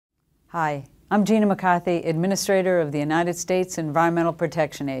Hi, I'm Gina McCarthy, Administrator of the United States Environmental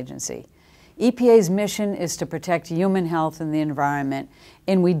Protection Agency. EPA's mission is to protect human health and the environment,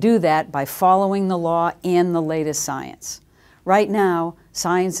 and we do that by following the law and the latest science. Right now,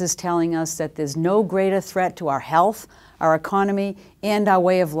 science is telling us that there's no greater threat to our health, our economy, and our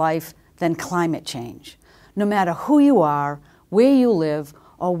way of life than climate change. No matter who you are, where you live,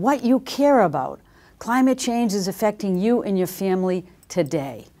 or what you care about, climate change is affecting you and your family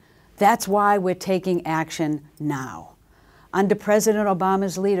today. That's why we're taking action now. Under President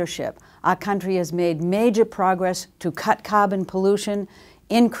Obama's leadership, our country has made major progress to cut carbon pollution,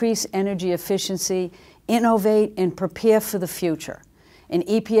 increase energy efficiency, innovate, and prepare for the future. And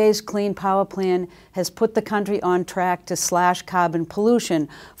EPA's Clean Power Plan has put the country on track to slash carbon pollution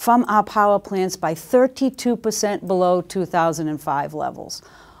from our power plants by 32% below 2005 levels.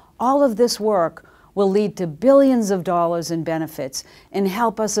 All of this work will lead to billions of dollars in benefits and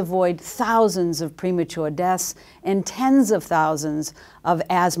help us avoid thousands of premature deaths and tens of thousands of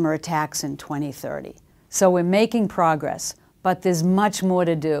asthma attacks in 2030. So we're making progress, but there's much more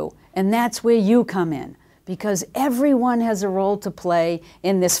to do, and that's where you come in, because everyone has a role to play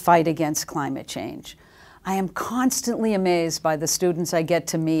in this fight against climate change. I am constantly amazed by the students I get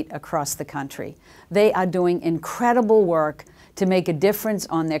to meet across the country. They are doing incredible work to make a difference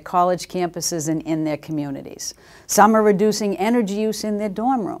on their college campuses and in their communities. Some are reducing energy use in their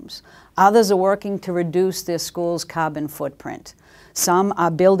dorm rooms. Others are working to reduce their school's carbon footprint. Some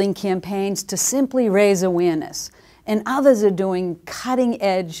are building campaigns to simply raise awareness, and others are doing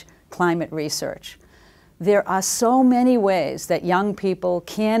cutting-edge climate research. There are so many ways that young people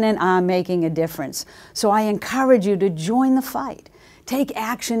can and are making a difference, so I encourage you to join the fight. Take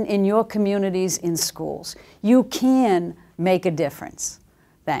action in your communities, in schools. You can make a difference.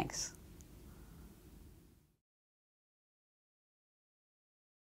 Thanks.